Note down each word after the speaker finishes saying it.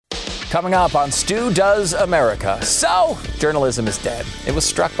Coming up on Stu Does America. So, journalism is dead. It was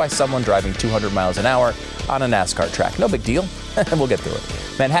struck by someone driving 200 miles an hour on a NASCAR track. No big deal. We'll get through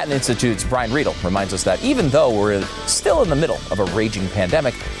it. Manhattan Institute's Brian Riedel reminds us that even though we're still in the middle of a raging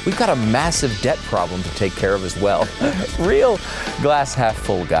pandemic, we've got a massive debt problem to take care of as well. Real glass half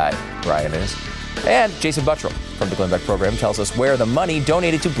full guy, Brian is. And Jason Buttrill from the Glenn Beck program tells us where the money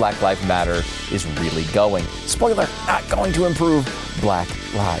donated to Black Lives Matter is really going. Spoiler, not going to improve Black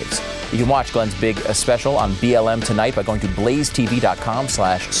lives. You can watch Glenn's big special on BLM tonight by going to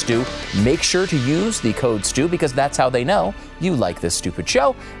blazetv.com/Stu. Make sure to use the code Stu because that's how they know you like this stupid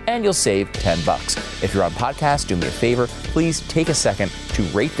show, and you'll save $10. If you're on podcast, do me a favor. Please take a second to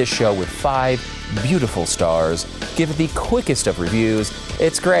rate this show with 5 beautiful stars. Give it the quickest of reviews.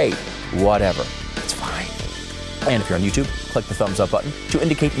 It's great. Whatever. It's fine. And if you're on YouTube, click the thumbs up button to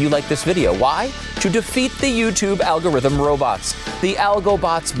indicate you like this video. Why? To defeat the YouTube algorithm robots. The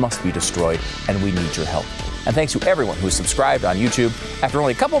algobots must be destroyed, and we need your help. And thanks to everyone who's subscribed on YouTube. After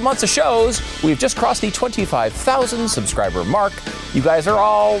only a couple months of shows, we've just crossed the 25,000 subscriber mark. You guys are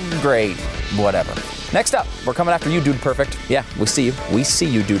all great. Whatever. Next up, we're coming after you, Dude Perfect. Yeah, we see you. We see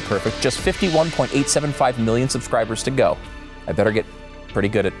you, Dude Perfect. Just 51.875 million subscribers to go. I better get pretty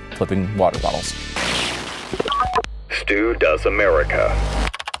good at flipping water bottles. Stu Does America.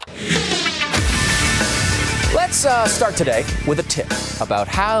 Let's start today with a tip about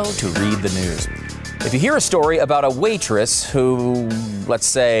how to read the news. If you hear a story about a waitress who, let's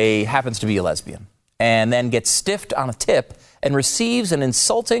say, happens to be a lesbian, and then gets stiffed on a tip and receives an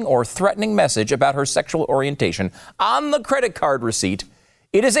insulting or threatening message about her sexual orientation on the credit card receipt,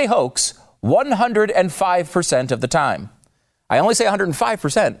 it is a hoax 105% of the time. I only say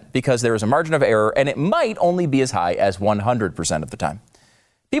 105% because there is a margin of error, and it might only be as high as 100% of the time.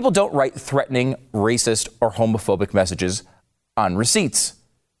 People don't write threatening, racist, or homophobic messages on receipts,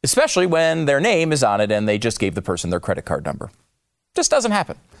 especially when their name is on it and they just gave the person their credit card number. Just doesn't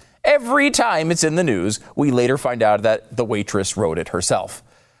happen. Every time it's in the news, we later find out that the waitress wrote it herself.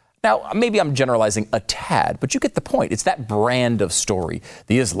 Now, maybe I'm generalizing a tad, but you get the point. It's that brand of story,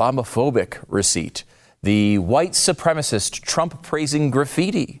 the Islamophobic receipt, the white supremacist Trump-praising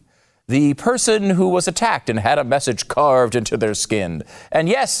graffiti, the person who was attacked and had a message carved into their skin, and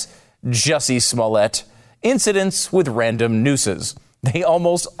yes, Jussie Smollett, incidents with random nooses. They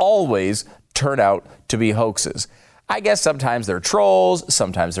almost always turn out to be hoaxes. I guess sometimes they're trolls,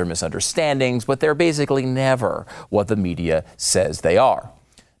 sometimes they're misunderstandings, but they're basically never what the media says they are.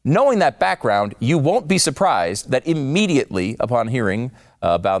 Knowing that background, you won't be surprised that immediately upon hearing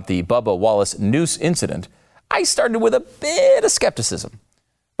about the Bubba Wallace noose incident, I started with a bit of skepticism.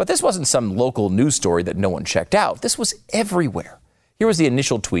 But this wasn't some local news story that no one checked out. This was everywhere. Here was the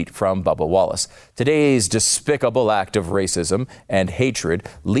initial tweet from Bubba Wallace. Today's despicable act of racism and hatred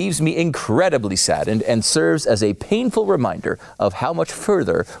leaves me incredibly saddened and serves as a painful reminder of how much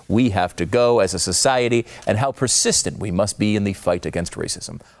further we have to go as a society and how persistent we must be in the fight against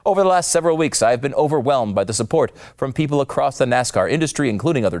racism. Over the last several weeks, I have been overwhelmed by the support from people across the NASCAR industry,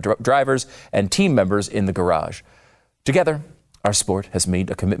 including other drivers and team members in the garage. Together, our sport has made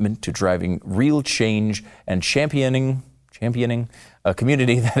a commitment to driving real change and championing a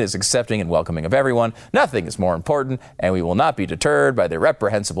community that is accepting and welcoming of everyone. Nothing is more important, and we will not be deterred by the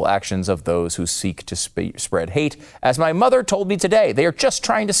reprehensible actions of those who seek to spread hate. As my mother told me today, they are just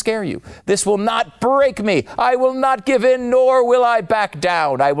trying to scare you. This will not break me. I will not give in, nor will I back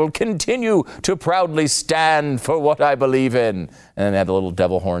down. I will continue to proudly stand for what I believe in. And then they had the little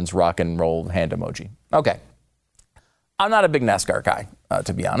devil horns rock and roll hand emoji. Okay. I'm not a big NASCAR guy,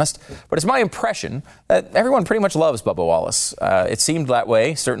 to be honest, but it's my impression that everyone pretty much loves Bubba Wallace. It seemed that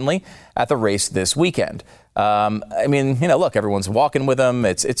way, certainly, at the race this weekend. I mean, look, everyone's walking with him.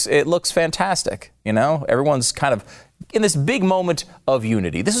 It looks fantastic. Everyone's kind of in this big moment of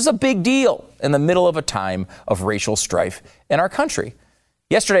unity. This is a big deal in the middle of a time of racial strife in our country.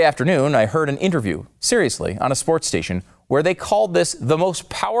 Yesterday afternoon, I heard an interview, seriously, on a sports station where they called this the most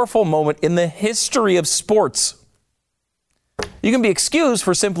powerful moment in the history of sports. You can be excused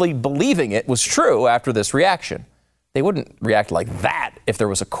for simply believing it was true after this reaction. They wouldn't react like that if there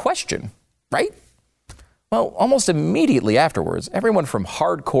was a question, right? Well, almost immediately afterwards, everyone from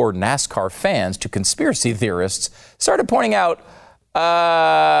hardcore NASCAR fans to conspiracy theorists started pointing out,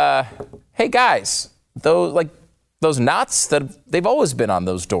 hey guys, those knots that they've always been on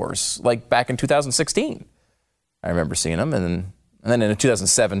those doors, like back in 2016. I remember seeing them, and then in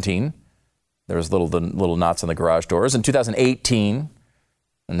 2017. There was little knots on the garage doors. In 2018,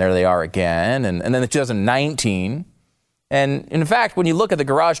 and there they are again. And then in 2019. And in fact, when you look at the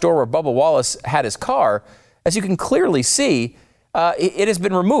garage door where Bubba Wallace had his car, as you can clearly see, it has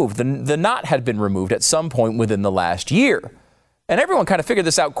been removed. The knot had been removed at some point within the last year. And everyone kind of figured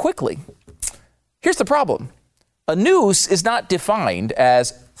this out quickly. Here's the problem. A noose is not defined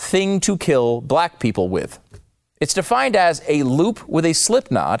as thing to kill black people with. It's defined as a loop with a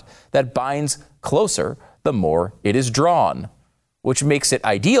slip knot that binds closer the more it is drawn, which makes it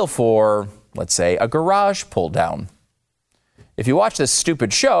ideal for, let's say, a garage pull down. If you watch this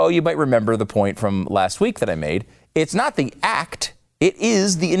stupid show, you might remember the point from last week that I made. It's not the act, it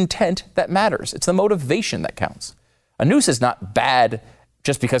is the intent that matters. It's the motivation that counts. A noose is not bad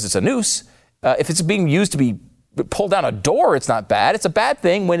just because it's a noose. If it's being used to be pull down a door, it's not bad. It's a bad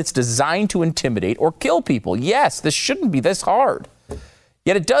thing when it's designed to intimidate or kill people. Yes, this shouldn't be this hard.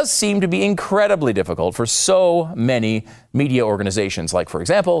 Yet it does seem to be incredibly difficult for so many media organizations, like, for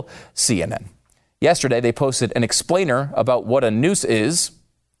example, CNN. Yesterday, they posted an explainer about what a noose is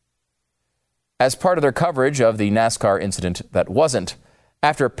as part of their coverage of the NASCAR incident that wasn't,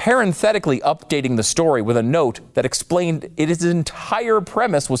 after parenthetically updating the story with a note that explained its entire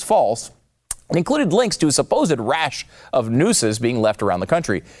premise was false. It included links to a supposed rash of nooses being left around the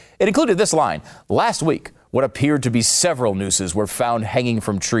country. It included this line: last week, what appeared to be several nooses were found hanging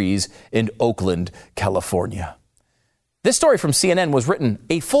from trees in Oakland, California. This story from CNN was written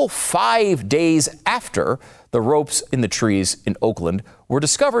a full 5 days after the ropes in the trees in Oakland were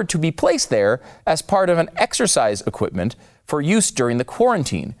discovered to be placed there as part of an exercise equipment for use during the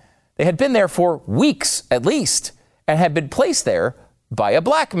quarantine. They had been there for weeks at least and had been placed there by a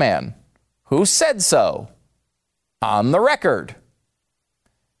black man who said so on the record.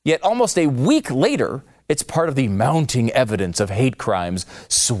 Yet almost a week later, it's part of the mounting evidence of hate crimes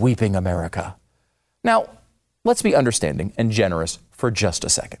sweeping America. Now, let's be understanding and generous for just a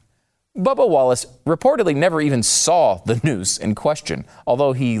second. Bubba Wallace reportedly never even saw the noose in question,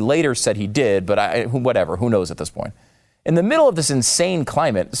 although he later said he did, but whatever, who knows at this point. In the middle of this insane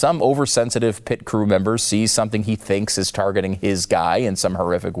climate, some oversensitive pit crew member sees something he thinks is targeting his guy in some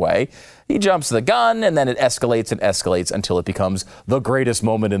horrific way. He jumps the gun, and then it escalates and escalates until it becomes the greatest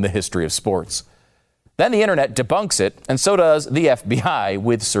moment in the history of sports. Then the internet debunks it, and so does the FBI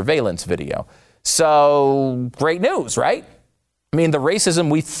with surveillance video. So, great news, right? I mean, the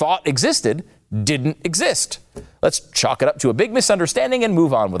racism we thought existed didn't exist. Let's chalk it up to a big misunderstanding and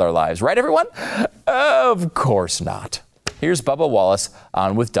move on with our lives, right, everyone? Of course not. Here's Bubba Wallace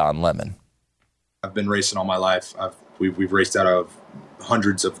on with Don Lemon. I've been racing all my life. We've raced out of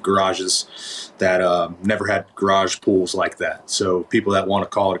hundreds of garages that never had garage pools like that. So people that want to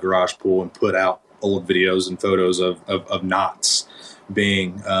call it a garage pool and put out old videos and photos of knots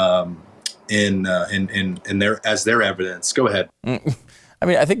being in their as their evidence. Go ahead. I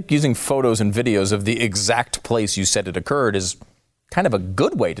mean, I think using photos and videos of the exact place you said it occurred is kind of a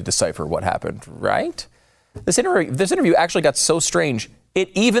good way to decipher what happened, right? This interview actually got so strange, it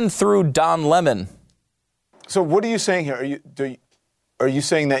even threw Don Lemon. So what are you saying here? Are you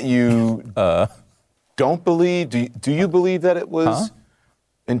saying that you don't believe? Do you believe that it was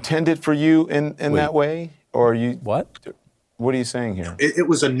intended for you in that way, or are you what? What are you saying here? It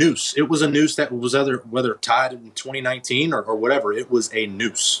was a noose. It was a noose that was whether tied in 2019 or whatever. It was a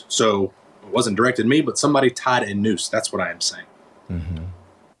noose. So it wasn't directed at me, but somebody tied a noose. That's what I am saying.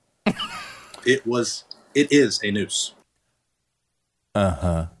 Mm-hmm. It is a noose.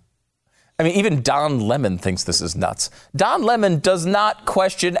 Uh-huh. I mean, even Don Lemon thinks this is nuts. Don Lemon does not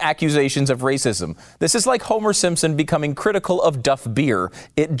question accusations of racism. This is like Homer Simpson becoming critical of Duff beer.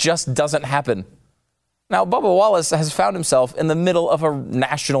 It just doesn't happen. Now, Bubba Wallace has found himself in the middle of a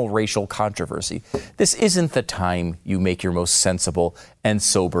national racial controversy. This isn't the time you make your most sensible and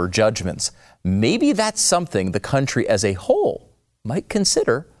sober judgments. Maybe that's something the country as a whole might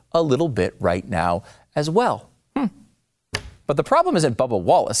consider a little bit right now as well. But the problem isn't Bubba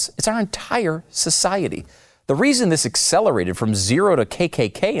Wallace, it's our entire society. The reason this accelerated from 0 to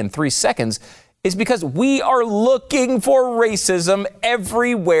KKK in 3 seconds is because we are looking for racism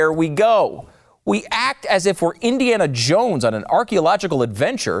everywhere we go. We act as if we're Indiana Jones on an archaeological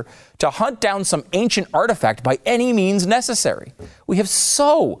adventure to hunt down some ancient artifact by any means necessary. We have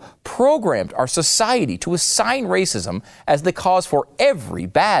so programmed our society to assign racism as the cause for every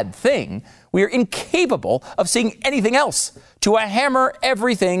bad thing, we are incapable of seeing anything else. To a hammer,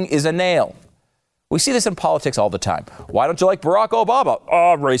 everything is a nail. We see this in politics all the time. Why don't you like Barack Obama?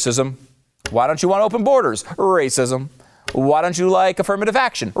 Racism. Why don't you want open borders? Racism. Why don't you like affirmative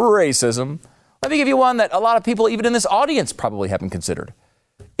action? Racism. Let me give you one that a lot of people, even in this audience, probably haven't considered.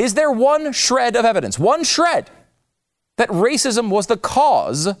 Is there one shred of evidence, one shred, that racism was the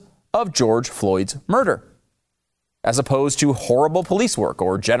cause of George Floyd's murder, as opposed to horrible police work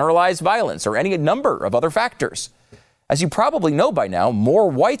or generalized violence or any number of other factors? As you probably know by now, more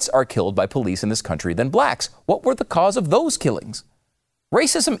whites are killed by police in this country than blacks. What were the cause of those killings?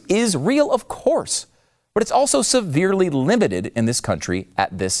 Racism is real, of course, but it's also severely limited in this country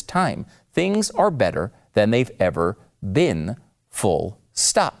at this time. Things are better than they've ever been, full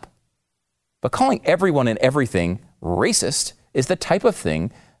stop. But calling everyone and everything racist is the type of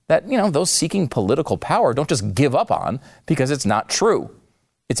thing that, those seeking political power don't just give up on because it's not true.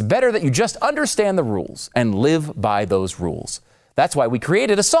 It's better that you just understand the rules and live by those rules. That's why we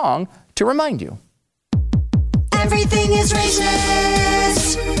created a song to remind you. Everything is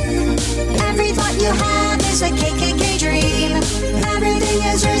racist. Every thought you have is a KKK dream. Everything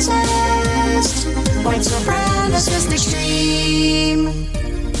is racist. White supremacist extreme.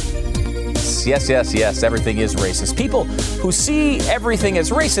 Yes. Everything is racist. People who see everything as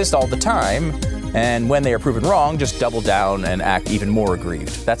racist all the time, and when they are proven wrong, just double down and act even more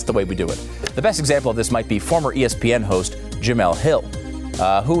aggrieved. That's the way we do it. The best example of this might be former ESPN host Jemele Hill,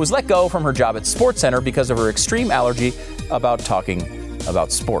 who was let go from her job at SportsCenter because of her extreme allergy about talking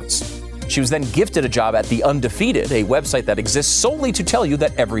about sports. She was then gifted a job at The Undefeated, a website that exists solely to tell you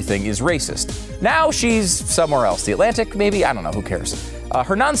that everything is racist. Now she's somewhere else. The Atlantic, maybe? I don't know. Who cares?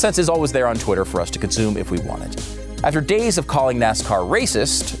 Her nonsense is always there on Twitter for us to consume if we want it. After days of calling NASCAR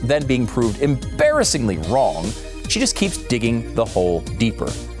racist, then being proved embarrassingly wrong, she just keeps digging the hole deeper.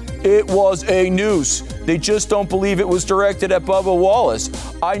 It was a noose. They just don't believe it was directed at Bubba Wallace.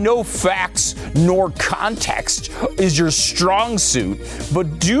 I know facts nor context is your strong suit,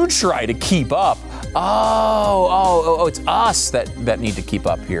 but do try to keep up. Oh, it's us that need to keep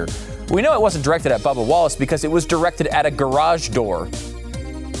up here. We know it wasn't directed at Bubba Wallace because it was directed at a garage door.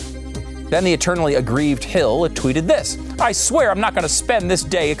 Then the eternally aggrieved Hill tweeted this. I swear I'm not going to spend this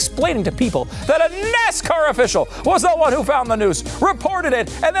day explaining to people that a NASCAR official was the one who found the noose, reported it,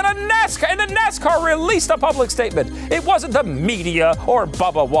 and then NASCAR released a public statement. It wasn't the media or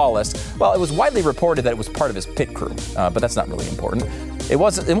Bubba Wallace. Well, it was widely reported that it was part of his pit crew, but that's not really important. It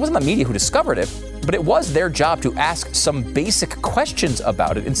wasn't the media who discovered it, but it was their job to ask some basic questions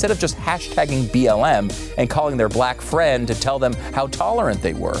about it instead of just hashtagging BLM and calling their black friend to tell them how tolerant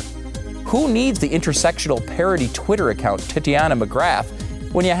they were. Who needs the intersectional parody Twitter account Titiana McGrath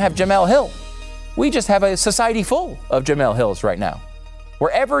when you have Jemele Hill? We just have a society full of Jemele Hills right now.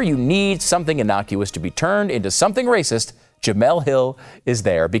 Wherever you need something innocuous to be turned into something racist, Jemele Hill is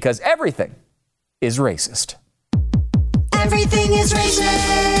there because everything is racist. Everything is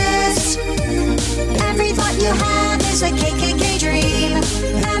racist. Every thought you have is a KKK dream.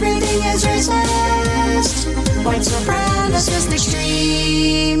 Everything is racist. White supremacist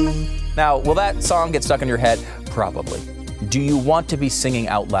extreme. Now, will that song get stuck in your head? Probably. Do you want to be singing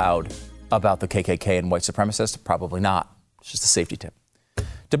out loud about the KKK and white supremacists? Probably not. It's just a safety tip.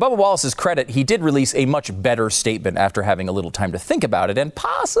 To Bubba Wallace's credit, he did release a much better statement after having a little time to think about it and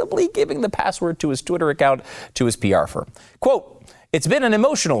possibly giving the password to his Twitter account to his PR firm. Quote, it's been an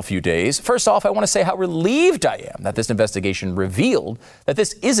emotional few days. First off, I want to say how relieved I am that this investigation revealed that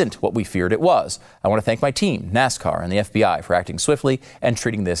this isn't what we feared it was. I want to thank my team, NASCAR, and the FBI for acting swiftly and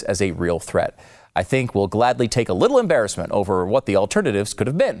treating this as a real threat. I think we'll gladly take a little embarrassment over what the alternatives could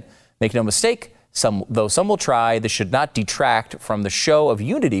have been. Make no mistake, though some will try, this should not detract from the show of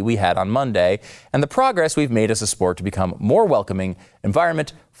unity we had on Monday and the progress we've made as a sport to become a more welcoming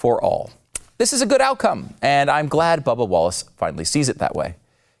environment for all. This is a good outcome, and I'm glad Bubba Wallace finally sees it that way.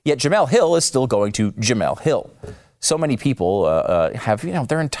 Yet Jemele Hill is still going to Jemele Hill. So many people have,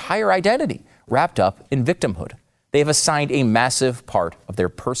 their entire identity wrapped up in victimhood. They have assigned a massive part of their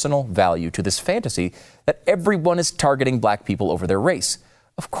personal value to this fantasy that everyone is targeting black people over their race.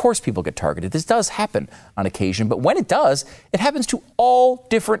 Of course people get targeted. This does happen on occasion, but when it does, it happens to all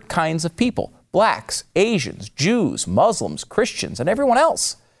different kinds of people. Blacks, Asians, Jews, Muslims, Christians, and everyone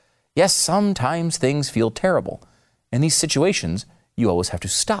else. Yes, sometimes things feel terrible. In these situations, you always have to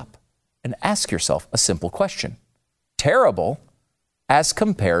stop and ask yourself a simple question. Terrible as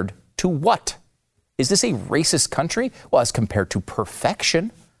compared to what? Is this a racist country? Well, as compared to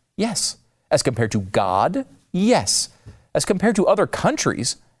perfection, yes. As compared to God, yes. As compared to other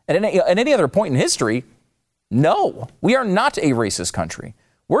countries, at any other point in history, no. We are not a racist country.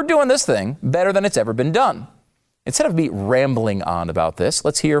 We're doing this thing better than it's ever been done. Instead of me rambling on about this,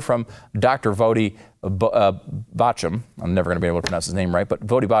 let's hear from Dr. Vodi Bacham. I'm never going to be able to pronounce his name right, but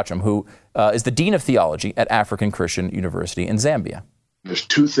Vodi Bacham, who is the Dean of Theology at African Christian University in Zambia. There's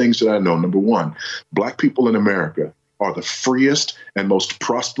two things that I know. Number one, black people in America are the freest and most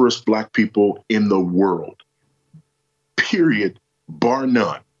prosperous black people in the world. Period, bar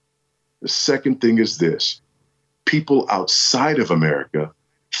none. The second thing is this. People outside of America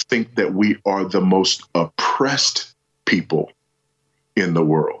think that we are the most oppressed people in the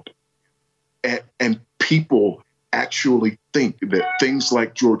world. And people actually think that things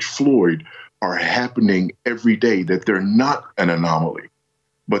like George Floyd are happening every day, that they're not an anomaly,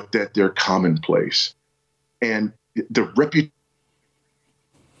 but that they're commonplace. And the reputation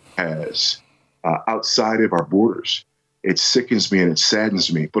has outside of our borders, it sickens me and it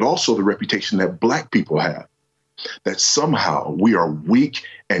saddens me, but also the reputation that Black people have, that somehow we are weak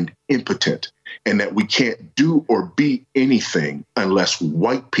and impotent and that we can't do or be anything unless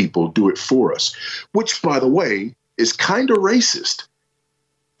white people do it for us, which, by the way, is kind of racist.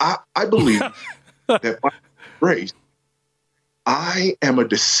 I believe that by race, I am a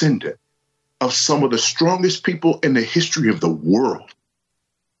descendant of some of the strongest people in the history of the world.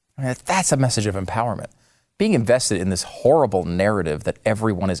 That's a message of empowerment. Being invested in this horrible narrative that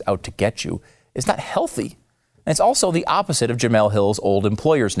everyone is out to get you is not healthy. And it's also the opposite of Jemele Hill's old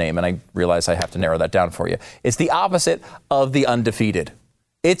employer's name. And I realize I have to narrow that down for you. It's the opposite of the undefeated.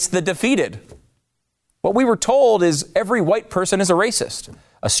 It's the defeated. What we were told is every white person is a racist.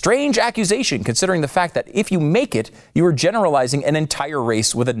 A strange accusation, considering the fact that if you make it, you are generalizing an entire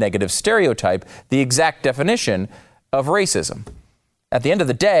race with a negative stereotype, the exact definition of racism. At the end of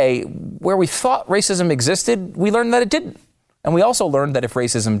the day, where we thought racism existed, we learned that it didn't. And we also learned that if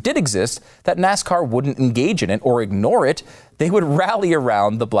racism did exist, that NASCAR wouldn't engage in it or ignore it. They would rally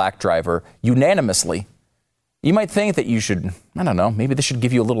around the black driver unanimously. You might think that you should, I don't know, maybe this should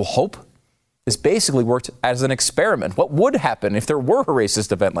give you a little hope. This basically worked as an experiment. What would happen if there were a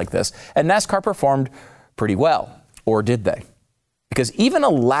racist event like this? And NASCAR performed pretty well. Or did they? Because even a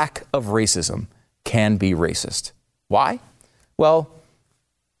lack of racism can be racist. Why? Well,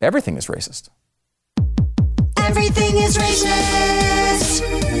 everything is racist. Everything is racist.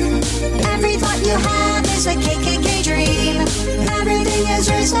 Every thought you have is a KKK dream. Everything is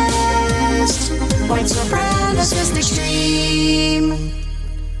racist. White supremacist extreme.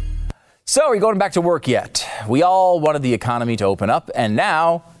 So are you going back to work yet? We all wanted the economy to open up, and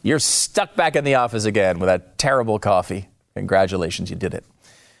now you're stuck back in the office again with that terrible coffee. Congratulations, you did it.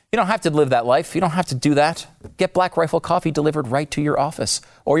 You don't have to live that life. You don't have to do that. Get Black Rifle Coffee delivered right to your office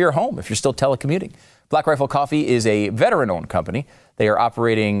or your home if you're still telecommuting. Black Rifle Coffee is a veteran-owned company. They are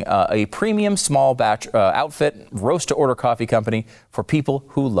operating a premium small batch outfit, roast-to-order coffee company for people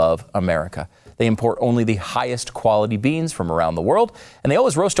who love America. They import only the highest quality beans from around the world, and they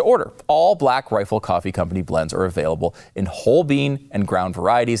always roast to order. All Black Rifle Coffee Company blends are available in whole bean and ground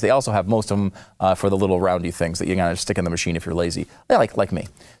varieties. They also have most of them for the little roundy things that you gotta stick in the machine if you're lazy, like me.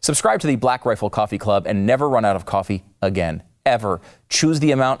 Subscribe to the Black Rifle Coffee Club and never run out of coffee again, ever. Choose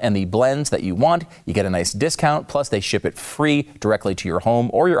the amount and the blends that you want. You get a nice discount, plus they ship it free directly to your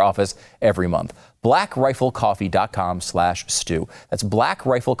home or your office every month. BlackRifleCoffee.com/stew. That's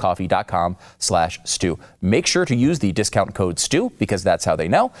BlackRifleCoffee.com/stew. Make sure to use the discount code STEW because that's how they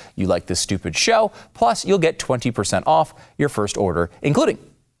know you like this stupid show. Plus, you'll get 20% off your first order, including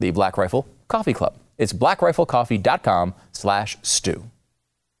the Black Rifle Coffee Club. It's BlackRifleCoffee.com/stew.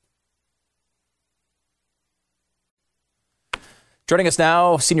 Joining us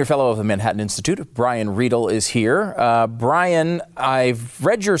now, Senior Fellow of the Manhattan Institute, Brian Riedel is here. Brian, I've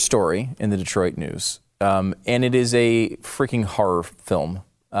read your story in the Detroit News, and it is a freaking horror film.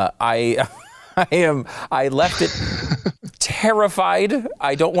 I left it terrified.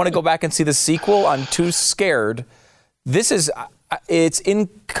 I don't want to go back and see the sequel. I'm too scared. It's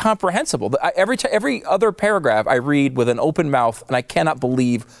incomprehensible. Every other paragraph I read with an open mouth, and I cannot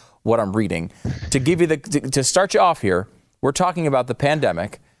believe what I'm reading. To give you to start you off here, we're talking about the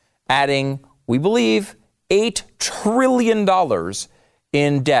pandemic adding, we believe, $8 trillion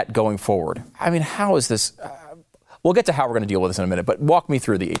in debt going forward. I mean, how is this? We'll get to how we're going to deal with this in a minute, but walk me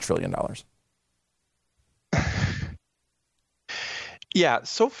through the $8 trillion. Yeah,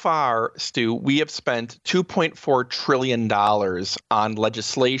 so far, Stu, we have spent $2.4 trillion on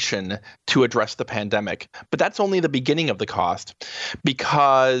legislation to address the pandemic. But that's only the beginning of the cost,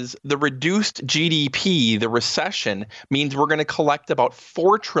 because the reduced GDP, the recession, means we're going to collect about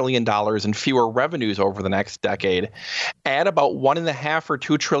 $4 trillion in fewer revenues over the next decade. Add about $1.5 or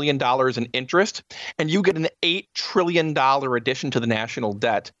 $2 trillion in interest, and you get an $8 trillion addition to the national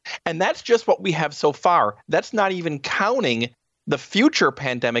debt. And that's just what we have so far. That's not even counting the future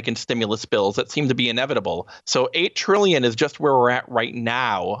pandemic and stimulus bills that seem to be inevitable. So $8 trillion is just where we're at right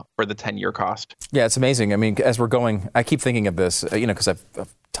now for the 10-year cost. Yeah, it's amazing. I mean, as we're going, I keep thinking of this, because I've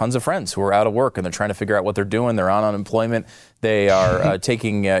tons of friends who are out of work and they're trying to figure out what they're doing. They're on unemployment. They are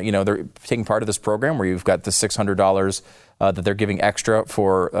taking, they're taking part of this program where you've got the $600 that they're giving extra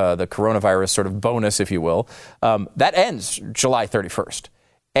for the coronavirus sort of bonus, if you will. That ends July 31st.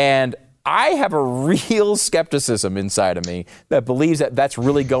 And I have a real skepticism inside of me that believes that that's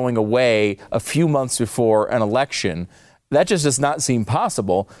really going away a few months before an election. That just does not seem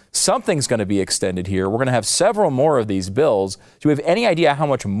possible. Something's going to be extended here. We're going to have several more of these bills. Do we have any idea how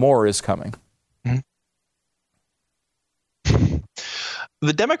much more is coming?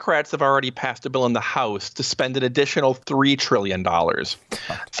 The Democrats have already passed a bill in the House to spend an additional $3 trillion.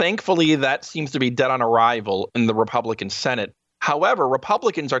 Thankfully, that seems to be dead on arrival in the Republican Senate. However,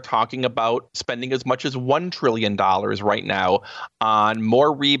 Republicans are talking about spending as much as $1 trillion right now on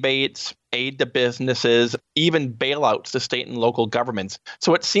more rebates, aid to businesses, even bailouts to state and local governments.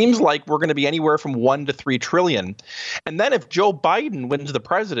 So it seems like we're going to be anywhere from $1 to $3 trillion. And then if Joe Biden wins the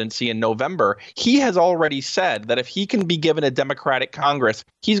presidency in November, he has already said that if he can be given a Democratic Congress,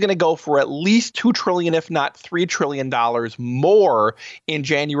 he's going to go for at least $2 trillion, if not $3 trillion more in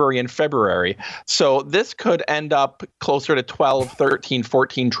January and February. So this could end up closer to 12, 13,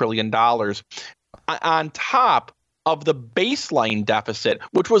 14 trillion dollars on top of the baseline deficit,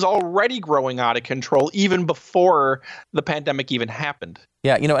 which was already growing out of control even before the pandemic even happened.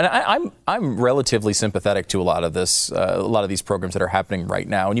 Yeah, and I'm relatively sympathetic to a lot of this, a lot of these programs that are happening right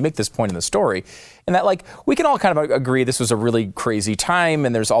now. And you make this point in the story, and that we can all kind of agree this was a really crazy time,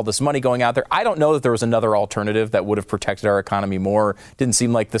 and there's all this money going out there. I don't know that there was another alternative that would have protected our economy more. Didn't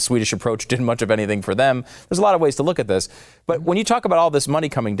seem like the Swedish approach did much of anything for them. There's a lot of ways to look at this, but when you talk about all this money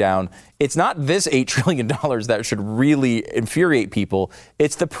coming down, it's not this $8 trillion that should really infuriate people.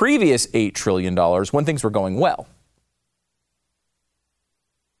 It's the previous $8 trillion when things were going well.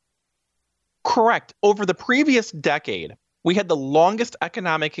 Correct. Over the previous decade, we had the longest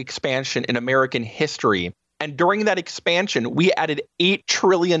economic expansion in American history. And during that expansion, we added $8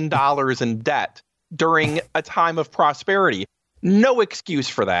 trillion in debt during a time of prosperity. No excuse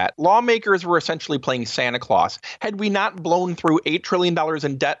for that. Lawmakers were essentially playing Santa Claus. Had we not blown through $8 trillion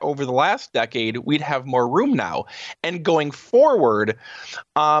in debt over the last decade, we'd have more room now. And going forward,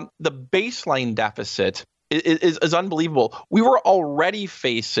 the baseline deficit is unbelievable. We were already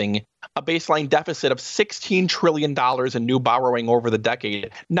facing a baseline deficit of $16 trillion in new borrowing over the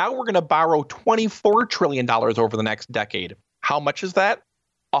decade. Now we're going to borrow $24 trillion over the next decade. How much is that?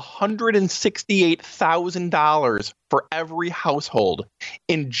 $168,000 for every household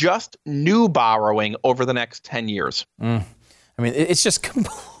in just new borrowing over the next 10 years. I mean, it's just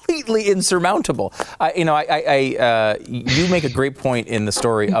completely insurmountable. You make a great point in the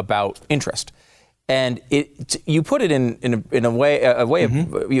story about interest. And you put it in a way of,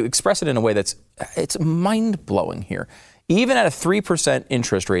 you express it in a way it's mind blowing here. Even at a 3%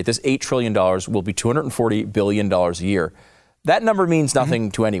 interest rate, this $8 trillion will be $240 billion a year. That number means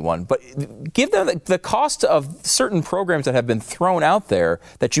nothing to anyone, but give them the cost of certain programs that have been thrown out there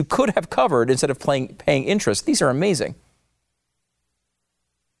that you could have covered instead of paying interest. These are amazing.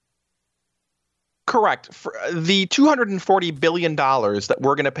 Correct. For the $240 billion that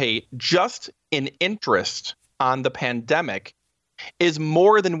we're going to pay just in interest on the pandemic is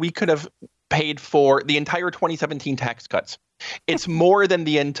more than we could have paid for the entire 2017 tax cuts. It's more than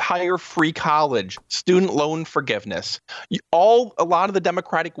the entire free college, student loan forgiveness, a lot of the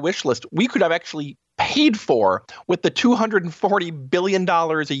Democratic wish list we could have actually paid for with the $240 billion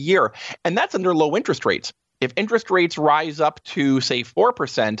a year. And that's under low interest rates. If interest rates rise up to, say,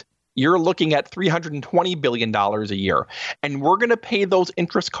 4%, you're looking at $320 billion a year. And we're going to pay those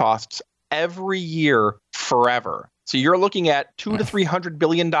interest costs every year forever. So you're looking at $200 to $300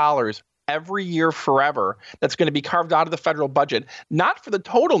 billion every year forever that's going to be carved out of the federal budget, not for the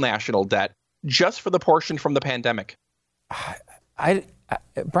total national debt, just for the portion from the pandemic.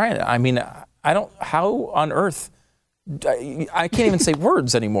 Brian, I mean, how on earth, I can't even say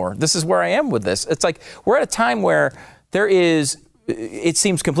words anymore. This is where I am with this. It's like we're at a time where it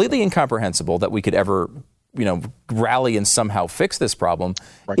seems completely incomprehensible that we could ever, rally and somehow fix this problem.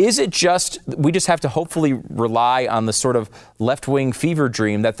 Right. Is it we just have to hopefully rely on the sort of left-wing fever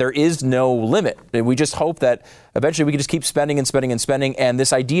dream that there is no limit? We just hope that eventually we can just keep spending and spending and spending. And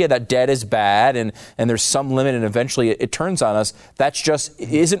this idea that debt is bad and there's some limit and eventually it turns on us, that's just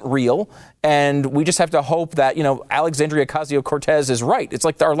isn't real. And we just have to hope that, Alexandria Ocasio-Cortez is right. It's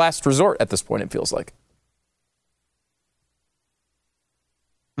like our last resort at this point, it feels like.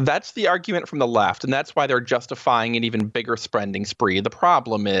 That's the argument from the left, and that's why they're justifying an even bigger spending spree. The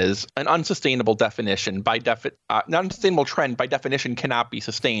problem is an unsustainable definition an unsustainable trend by definition cannot be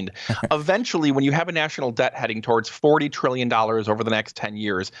sustained. Eventually, when you have a national debt heading towards $40 trillion over the next 10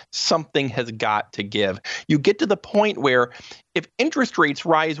 years, something has got to give. You get to the point where if interest rates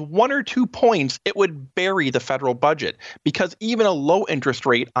rise 1 or 2 points, it would bury the federal budget because even a low interest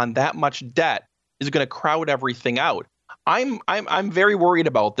rate on that much debt is going to crowd everything out. I'm very worried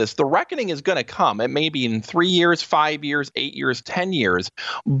about this. The reckoning is going to come. It may be in 3 years, 5 years, 8 years, 10 years.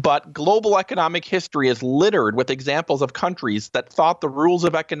 But global economic history is littered with examples of countries that thought the rules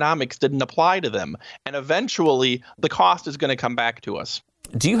of economics didn't apply to them. And eventually, the cost is going to come back to us.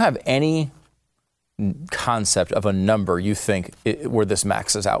 Do you have any concept of a number you think where this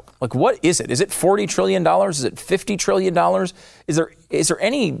maxes out? Like, what is it? Is it $40 trillion? Is it $50 trillion? Is there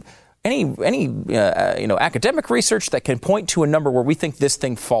any academic research that can point to a number where we think this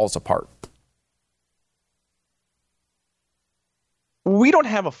thing falls apart? We don't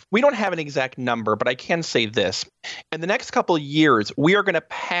have an exact number, but I can say this. In the next couple of years, we are going to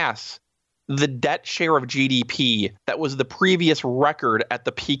pass the debt share of GDP that was the previous record at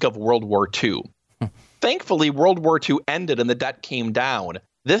the peak of World War II. Thankfully, World War II ended and the debt came down.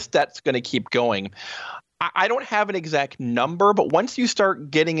 This debt's going to keep going. I don't have an exact number, but once you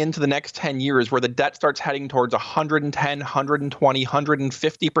start getting into the next 10 years where the debt starts heading towards 110, 120,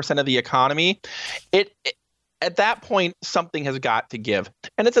 150% of the economy, at that point, something has got to give.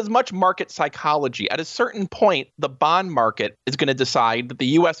 And it's as much market psychology. At a certain point, the bond market is going to decide that the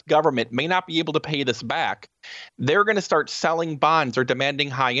U.S. government may not be able to pay this back. They're going to start selling bonds or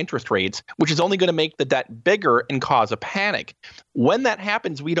demanding high interest rates, which is only going to make the debt bigger and cause a panic. When that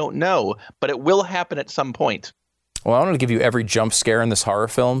happens, we don't know, but it will happen at some point. Well, I want to give you every jump scare in this horror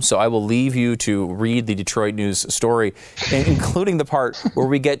film, so I will leave you to read the Detroit News story, including the part where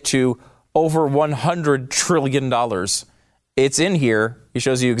we get to over $100 trillion. It's in here. He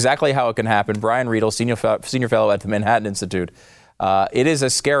shows you exactly how it can happen. Brian Riedel, senior fellow at the Manhattan Institute. It is a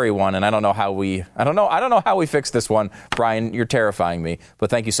scary one, and I don't know how we fix this one. Brian, you're terrifying me. But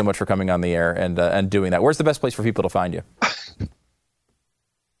thank you so much for coming on the air and doing that. Where's the best place for people to find you?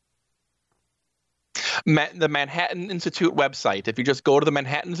 The Manhattan Institute website. If you just go to the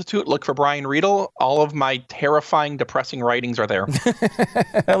Manhattan Institute, look for Brian Riedel, all of my terrifying, depressing writings are there.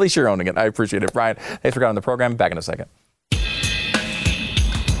 At least you're owning it. I appreciate it. Brian, thanks for coming on the program. Back in a second.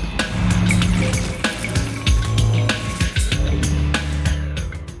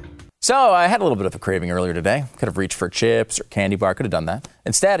 So I had a little bit of a craving earlier today. Could have reached for chips or candy bar. Could have done that.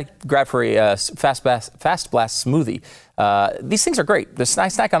 Instead, grabbed for a Fast Blast smoothie. These things are great. I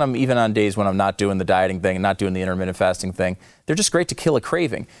snack on them even on days when I'm not doing the dieting thing and not doing the intermittent fasting thing. They're just great to kill a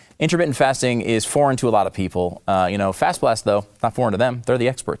craving. Intermittent fasting is foreign to a lot of people. Fast Blast, though, not foreign to them. They're the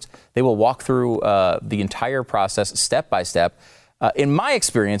experts. They will walk through the entire process step by step. In my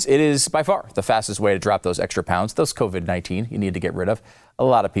experience, it is by far the fastest way to drop those extra pounds, those COVID-19 you need to get rid of. A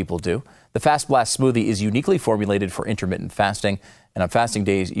lot of people do. The Fast Blast smoothie is uniquely formulated for intermittent fasting. And on fasting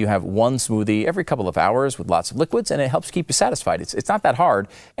days, you have one smoothie every couple of hours with lots of liquids, and it helps keep you satisfied. It's not that hard,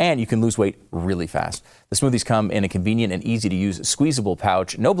 and you can lose weight really fast. The smoothies come in a convenient and easy-to-use squeezable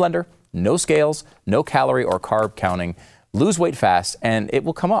pouch. No blender, no scales, no calorie or carb counting. Lose weight fast, and it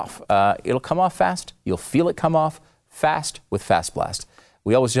will come off. It'll come off fast. You'll feel it come off fast with Fast Blast.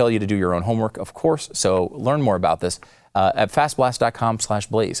 We always tell you to do your own homework, of course, so learn more about this at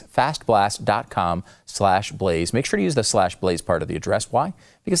fastblast.com/blaze. Fastblast.com/blaze. Make sure to use the /blaze part of the address. Why?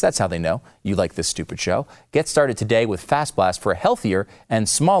 Because that's how they know you like this stupid show. Get started today with Fast Blast for a healthier and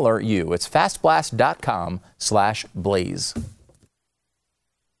smaller you. It's fastblast.com/blaze.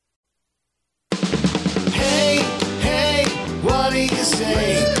 Hey, what do you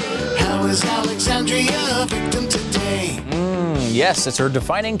say? How is Alexandria a victim today? Yes, it's her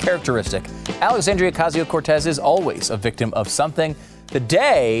defining characteristic. Alexandria Ocasio-Cortez is always a victim of something.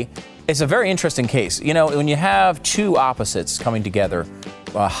 Today is a very interesting case. You know, when you have two opposites coming together,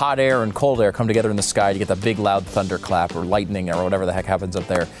 hot air and cold air come together in the sky, you get that big loud thunderclap or lightning or whatever the heck happens up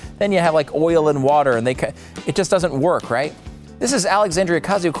there. Then you have like oil and water, and it just doesn't work, right? This is Alexandria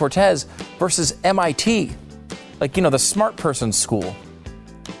Ocasio-Cortez versus MIT, the smart person's school.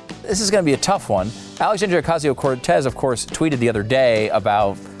 This is going to be a tough one. Alexandria Ocasio-Cortez, of course, tweeted the other day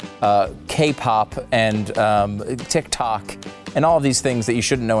about K-pop and TikTok and all of these things that you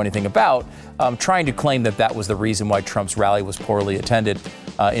shouldn't know anything about, trying to claim that was the reason why Trump's rally was poorly attended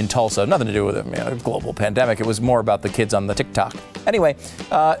in Tulsa. Nothing to do with a global pandemic. It was more about the kids on the TikTok. Anyway,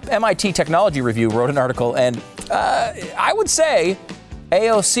 MIT Technology Review wrote an article, and I would say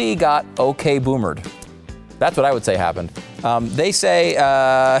AOC got okay boomered. That's what I would say happened. They say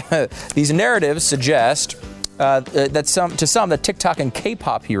these narratives suggest that TikTok and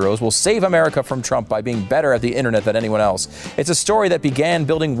K-pop heroes will save America from Trump by being better at the internet than anyone else. It's a story that began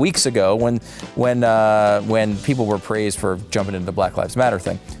building weeks ago when people were praised for jumping into the Black Lives Matter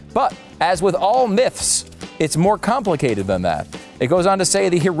thing. But as with all myths, it's more complicated than that. It goes on to say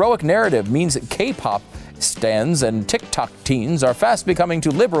the heroic narrative means that K-pop stans and TikTok teens are fast becoming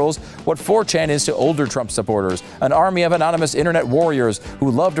to liberals what 4chan is to older Trump supporters, an army of anonymous internet warriors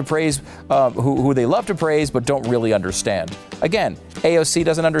who love to praise, who they love to praise but don't really understand. Again, AOC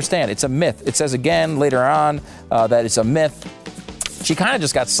doesn't understand. It's a myth. It says again later on that it's a myth. She kind of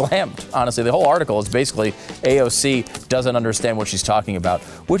just got slammed, honestly. The whole article is basically AOC doesn't understand what she's talking about,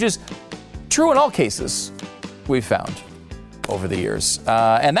 which is true in all cases we've found over the years.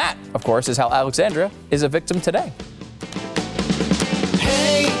 And that, of course, is how Alexandria is a victim today.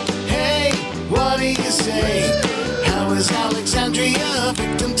 Hey, hey, what do you say? How is Alexandria a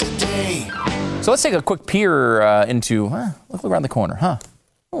victim today? So let's take a quick peer into, look around the corner,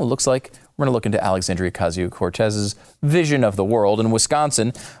 Oh, it looks like we're going to look into Alexandria Ocasio-Cortez's vision of the world. In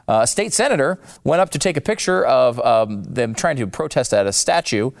Wisconsin, a state senator went up to take a picture of them trying to protest at a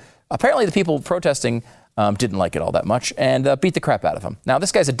statue. Apparently, the people protesting didn't like it all that much and beat the crap out of him. Now,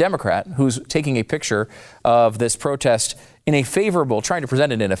 this guy's a Democrat who's taking a picture of this protest in a favorable, trying to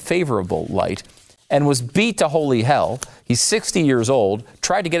present it in a favorable light, and was beat to holy hell. He's 60 years old,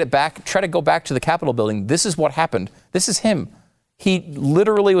 tried to get it back, tried to go back to the Capitol building. This is what happened. This is him. He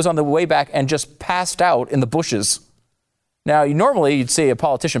literally was on the way back and just passed out in the bushes. Now, normally you'd see a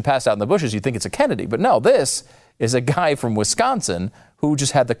politician pass out in the bushes, you'd think it's a Kennedy. But no, this is a guy from Wisconsin who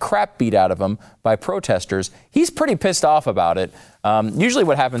just had the crap beat out of him by protesters. He's pretty pissed off about it. Usually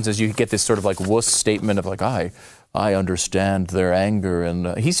what happens is you get this sort of like wuss statement of like, I understand their anger.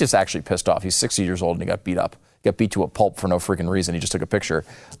 And he's just actually pissed off. He's 60 years old and he got beat up. Got beat to a pulp for no freaking reason. He just took a picture.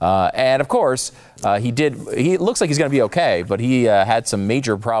 And of course, he looks like he's going to be okay, but he had some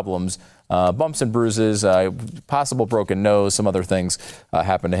major problems, bumps and bruises, possible broken nose, some other things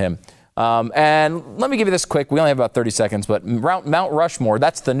happened to him. And let me give you this quick. We only have about 30 seconds, but Mount Rushmore,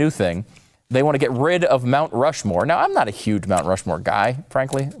 that's the new thing. They want to get rid of Mount Rushmore. Now, I'm not a huge Mount Rushmore guy,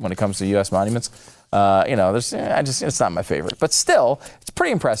 frankly, when it comes to U.S. monuments. It's not my favorite, but still, it's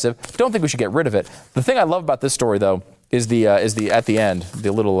pretty impressive. Don't think we should get rid of it. The thing I love about this story, though, is the at the end,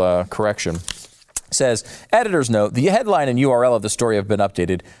 the little correction. It says, editor's note, the headline and URL of the story have been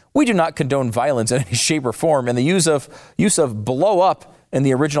updated. We do not condone violence in any shape or form, and the use of blow up in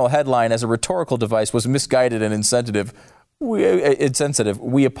the original headline as a rhetorical device was misguided and insensitive.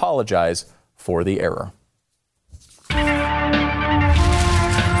 We apologize for the error.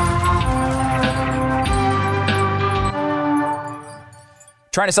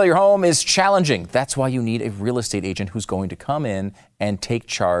 Trying to sell your home is challenging. That's why you need a real estate agent who's going to come in and take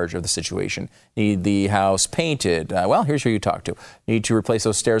charge of the situation. Need the house painted? Well, here's who you talk to. Need to replace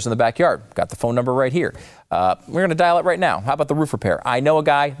those stairs in the backyard? Got the phone number right here. We're going to dial it right now. How about the roof repair? I know a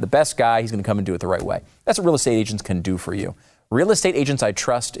guy, the best guy. He's going to come and do it the right way. That's what real estate agents can do for you. Real Estate Agents I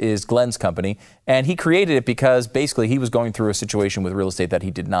Trust is Glenn's company, and he created it because basically he was going through a situation with real estate that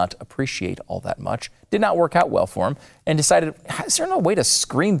he did not appreciate all that much, did not work out well for him, and decided, is there no way to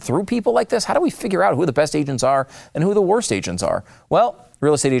screen through people like this? How do we figure out who the best agents are and who the worst agents are? Well,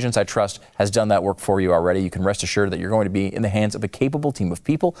 Real Estate Agents I Trust has done that work for you already. You can rest assured that you're going to be in the hands of a capable team of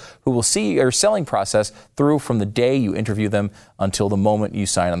people who will see your selling process through from the day you interview them until the moment you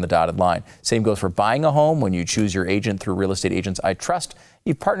sign on the dotted line. Same goes for buying a home. When you choose your agent through Real Estate Agents I Trust,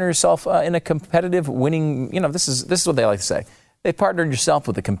 you partner yourself in a competitive winning, this is what they like to say. They partnered yourself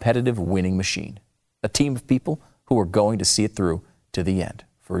with a competitive winning machine, a team of people who are going to see it through to the end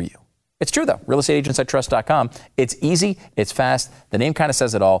for you. It's true, though. RealestateAgentsITrust.com. It's easy. It's fast. The name kind of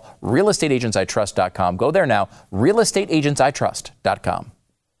says it all. RealestateAgentsITrust.com. Go there now. RealestateAgentsITrust.com.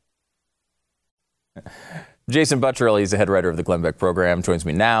 Jason Buttrill, he's the head writer of the Glenn Beck program, joins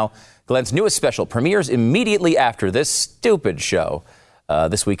me now. Glenn's newest special premieres immediately after this stupid show.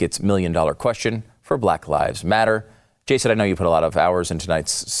 This week, it's $1 Million Question for Black Lives Matter. Jason, I know you put a lot of hours in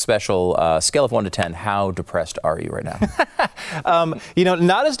tonight's special. Scale of 1 to 10, how depressed are you right now?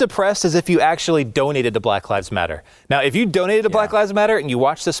 Not as depressed as if you actually donated to Black Lives Matter. Now, if you donated to Black Lives Matter and you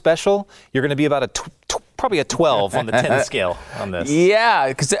watch the special, you're going to be about probably a 12 on the 10 scale on this. Yeah,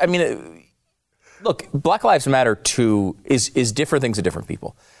 because, look, Black Lives Matter is different things to different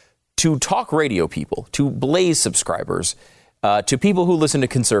people. To talk radio people, to Blaze subscribers, to people who listen to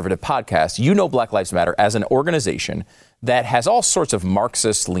conservative podcasts, Black Lives Matter as an organization that has all sorts of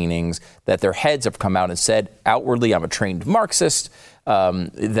Marxist leanings, that their heads have come out and said outwardly, I'm a trained Marxist,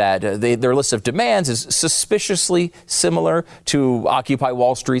 that their list of demands is suspiciously similar to Occupy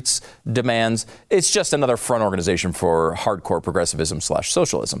Wall Street's demands. It's just another front organization for hardcore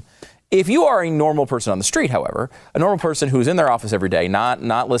progressivism/socialism. If you are a normal person on the street, however, a normal person who's in their office every day,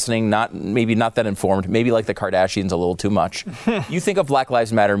 not listening, maybe not that informed, maybe like the Kardashians a little too much, you think of Black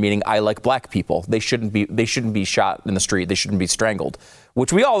Lives Matter meaning I like black people. They shouldn't be shot in the street. They shouldn't be strangled,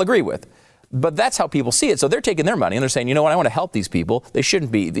 which we all agree with. But that's how people see it. So they're taking their money and they're saying, you know what, I want to help these people. They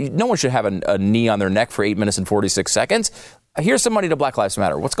shouldn't be. No one should have a knee on their neck for 8 minutes and 46 seconds. Here's some money to Black Lives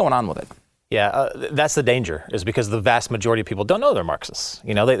Matter. What's going on with it? Yeah, that's the danger, is because the vast majority of people don't know they're Marxists.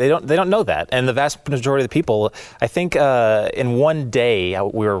 You know, they don't know that. And the vast majority of the people, I think in one day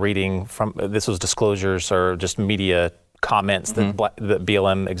we were reading from, this was disclosures or just media comments that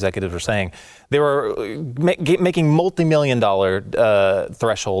BLM executives were saying, they were making multi-million-dollar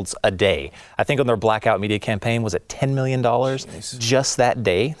thresholds a day. I think on their blackout media campaign, was it $10 million just that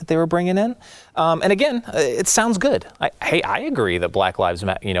day that they were bringing in? And again, it sounds good. I agree that Black Lives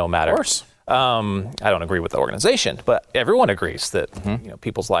matter. Of course. I don't agree with the organization, but everyone agrees that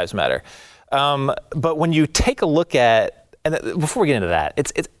people's lives matter. But when you take a look at, and before we get into that,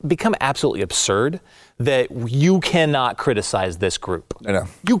 it's become absolutely absurd that you cannot criticize this group. I know.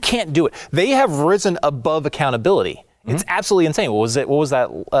 You can't do it. They have risen above accountability. It's absolutely insane. What was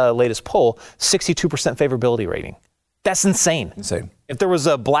that latest poll? 62% favorability rating. That's insane. If there was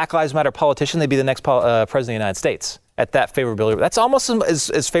a Black Lives Matter politician, they'd be the next president of the United States at that favorability. That's almost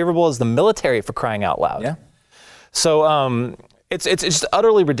as favorable as the military, for crying out loud. Yeah. So it's just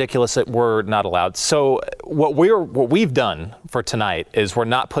utterly ridiculous that we're not allowed. So what we've done for tonight is we're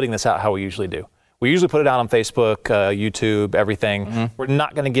not putting this out how we usually do. We usually put it out on Facebook, YouTube, everything. We're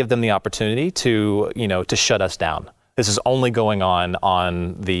not going to give them the opportunity to shut us down. This is only going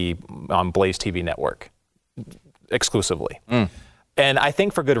on Blaze TV network exclusively. And I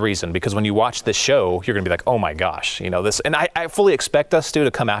think for good reason, because when you watch this show, you're going to be like, oh my gosh, this. And I fully expect us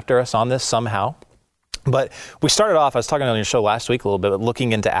to come after us on this somehow. But we started off, I was talking on your show last week a little bit,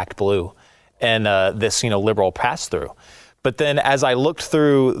 looking into Act Blue and this, liberal pass-through. But then as I looked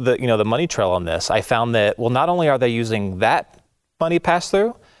through the money trail on this, I found that, well, not only are they using that money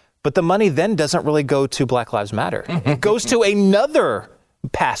pass-through, but the money then doesn't really go to Black Lives Matter. It goes to another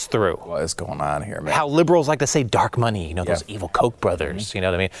pass-through. What is going on here, man? How liberals like to say dark money, those evil Koch brothers, you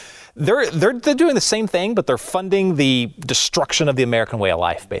know what I mean? They're doing the same thing, but they're funding the destruction of the American way of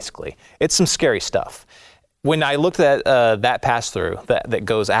life, basically. It's some scary stuff. When I looked at that pass-through that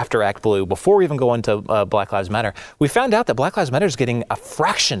goes after Act Blue, before we even go into Black Lives Matter, we found out that Black Lives Matter is getting a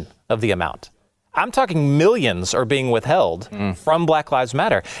fraction of the amount. I'm talking millions are being withheld from Black Lives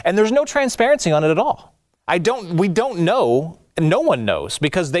Matter, and there's no transparency on it at all. We don't know. No one knows,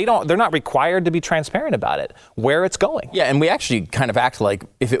 because they're not required to be transparent about it, where it's going. Yeah, and we actually kind of act like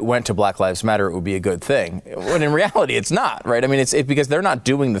if it went to Black Lives Matter, it would be a good thing. When in reality, it's not, right? I mean, it's because they're not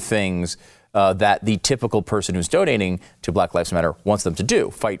doing the things that the typical person who's donating to Black Lives Matter wants them to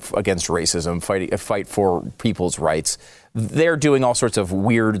do: fight against racism, fight for people's rights. They're doing all sorts of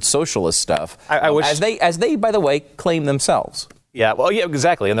weird socialist stuff, I wish, as they, by the way, claim themselves. Yeah, well, yeah,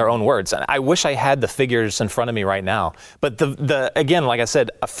 exactly, in their own words. And I wish I had the figures in front of me right now. But the again, like I said,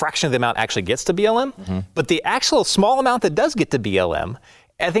 a fraction of the amount actually gets to BLM. But the actual small amount that does get to BLM,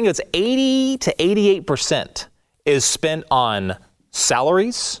 I think it's 80 to 88% is spent on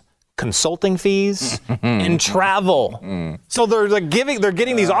salaries, consulting fees, and travel. So they're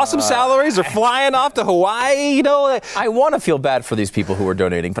getting these awesome salaries. They're flying off to Hawaii. I want to feel bad for these people who are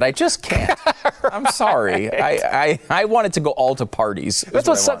donating, but I just can't. I'm sorry. I want it to go all to parties. That's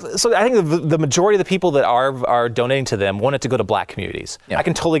what sucks. So I think the majority of the people that are donating to them want it to go to black communities. Yeah. I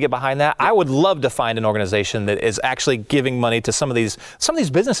can totally get behind that. I would love to find an organization that is actually giving money to some of these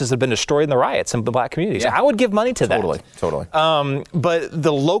businesses that have been destroyed in the riots in black communities. Yeah. I would give money to that. Totally. But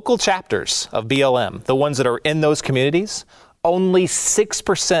the local chapters of BLM, the ones that are in those communities, only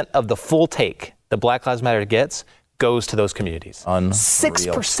 6% of the full take that Black Lives Matter gets goes to those communities. Unreal.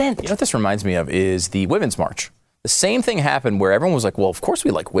 6%. You know what this reminds me of is the Women's March. The same thing happened where everyone was like, well, of course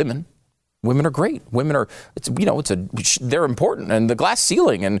we like women. Women are great. Women are, they're important, and the glass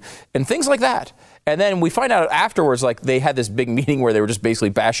ceiling and things like that. And then we find out afterwards, like, they had this big meeting where they were just basically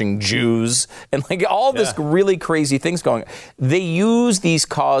bashing Jews and like all this really crazy things going on. They use these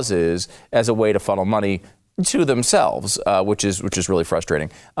causes as a way to funnel money to themselves, which is really frustrating.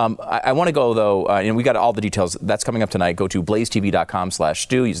 I want to go, though, and we got all the details. That's coming up tonight. Go to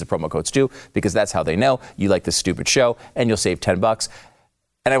blazetv.com/Stu. Use the promo code Stu, because that's how they know you like this stupid show, and you'll save $10.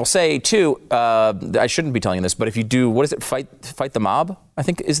 And I will say, too, I shouldn't be telling you this, but if you do, what is it, fight the mob, I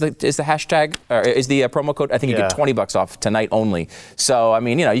think is the hashtag, or is the promo code. I think you get $20 off tonight only. So, I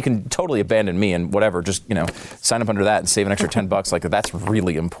mean, you can totally abandon me and whatever, just, sign up under that and save an extra $10. Like, that's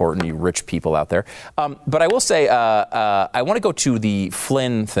really important, you rich people out there. But I will say, I want to go to the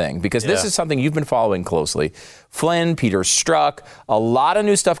Flynn thing, because this is something you've been following closely. Flynn, Peter Strzok, a lot of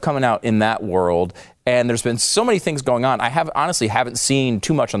new stuff coming out in that world. And there's been so many things going on. I honestly haven't seen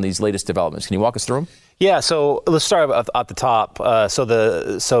too much on these latest developments. Can you walk us through them? Yeah, so let's start at the top. So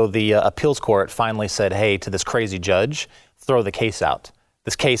the appeals court finally said, hey, to this crazy judge, throw the case out.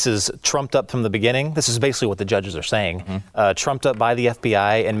 This case is trumped up from the beginning. This is basically what the judges are saying. Trumped up by the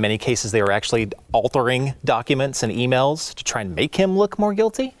FBI. In many cases, they were actually altering documents and emails to try and make him look more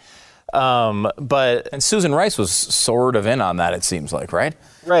guilty. And Susan Rice was sort of in on that, it seems like, right?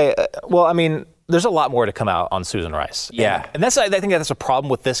 Right. Well, I mean, there's a lot more to come out on Susan Rice. Yeah. And I think that's a problem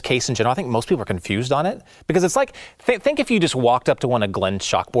with this case in general. I think most people are confused on it because it's like, think if you just walked up to one of Glenn's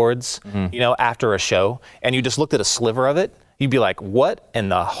chalkboards, after a show and you just looked at a sliver of it, you'd be like, what in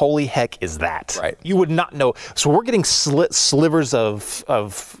the holy heck is that? Right. You would not know. So we're getting slivers of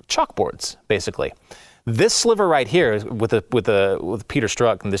chalkboards, basically. This sliver right here with Peter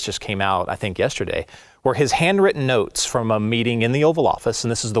Strzok, and this just came out, I think, yesterday, were his handwritten notes from a meeting in the Oval Office,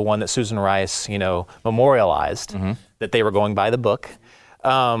 and this is the one that Susan Rice, memorialized, that they were going by the book.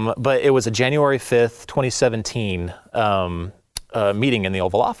 But it was a January 5th, 2017 meeting in the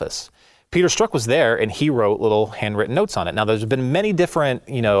Oval Office. Peter Strzok was there, and he wrote little handwritten notes on it. Now, there's been many different,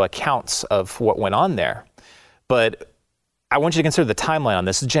 accounts of what went on there, but I want you to consider the timeline on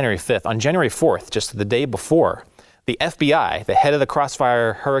this. This is January 5th. On January 4th, just the day before, the FBI, the head of the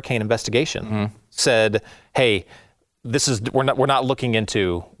Crossfire Hurricane investigation, said, "Hey, we're not looking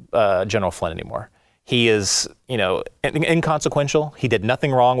into General Flynn anymore. He is, inconsequential. He did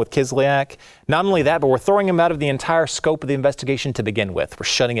nothing wrong with Kislyak. Not only that, but we're throwing him out of the entire scope of the investigation to begin with. We're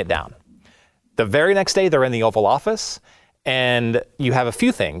shutting it down." The very next day, they're in the Oval Office. And you have a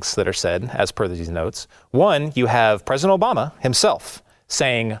few things that are said as per these notes. One, you have President Obama himself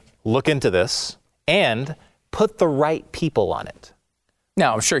saying, look into this and put the right people on it.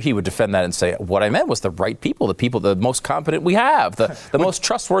 Now, I'm sure he would defend that and say, what I meant was the right people, the most competent we have, the most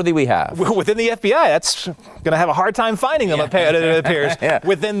trustworthy we have. Within the FBI, that's going to have a hard time finding them, it appears,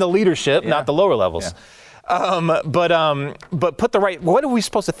 within the leadership, not the lower levels. Yeah. But put the right, what are we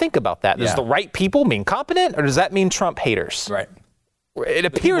supposed to think about that? Does the right people mean competent, or does that mean Trump haters? Right. It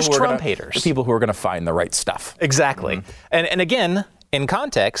appears Trump haters. The people who are going to find the right stuff. Exactly. And again, in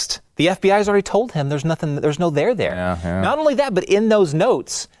context, the FBI has already told him there's no there. Yeah. Not only that, but in those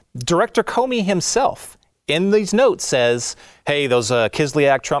notes, Director Comey himself in these notes says, hey, those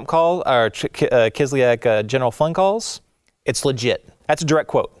Kislyak Trump call, or Kislyak General Flynn calls, it's legit. That's a direct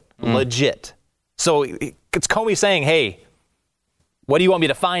quote. Legit. So it's Comey saying, hey, what do you want me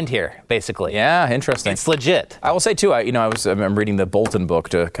to find here, basically? Yeah, interesting. It's legit. I will say, too, I'm reading the Bolton book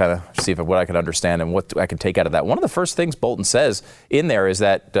to kind of see what I can understand and what I can take out of that. One of the first things Bolton says in there is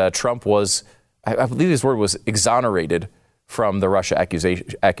that Trump was, I believe his word was, exonerated from the Russia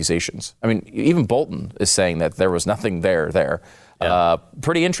accusations. I mean, even Bolton is saying that there was nothing there. Yeah.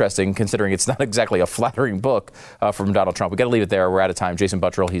 Pretty interesting, considering it's not exactly a flattering book from Donald Trump. We got to leave it there. We're out of time. Jason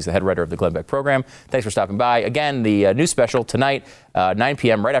Buttrill, he's the head writer of the Glenn Beck program. Thanks for stopping by. Again, the news special tonight, 9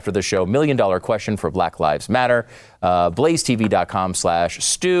 p.m. right after the show. $1 Million Question for Black Lives Matter.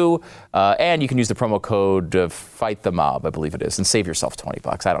 BlazeTV.com/Stu, and you can use the promo code Fight the Mob, I believe it is, and save yourself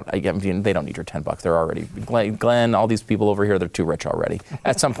 $20. They don't need your $10. They're already Glenn. All these people over here, they're too rich already.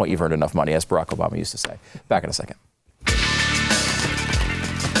 At some point, you've earned enough money, as Barack Obama used to say. Back in a second.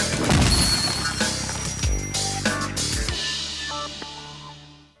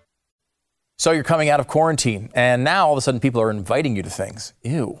 So you're coming out of quarantine, and now all of a sudden people are inviting you to things.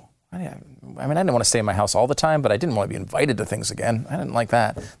 Ew. I didn't want to stay in my house all the time, but I didn't want to be invited to things again. I didn't like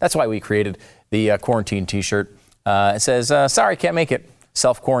that. That's why we created the quarantine T-shirt. It says, sorry, can't make it.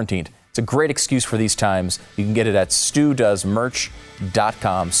 Self-quarantined. It's a great excuse for these times. You can get it at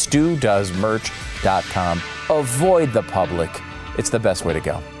StuDoesMerch.com. StuDoesMerch.com. Avoid the public. It's the best way to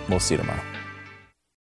go. We'll see you tomorrow.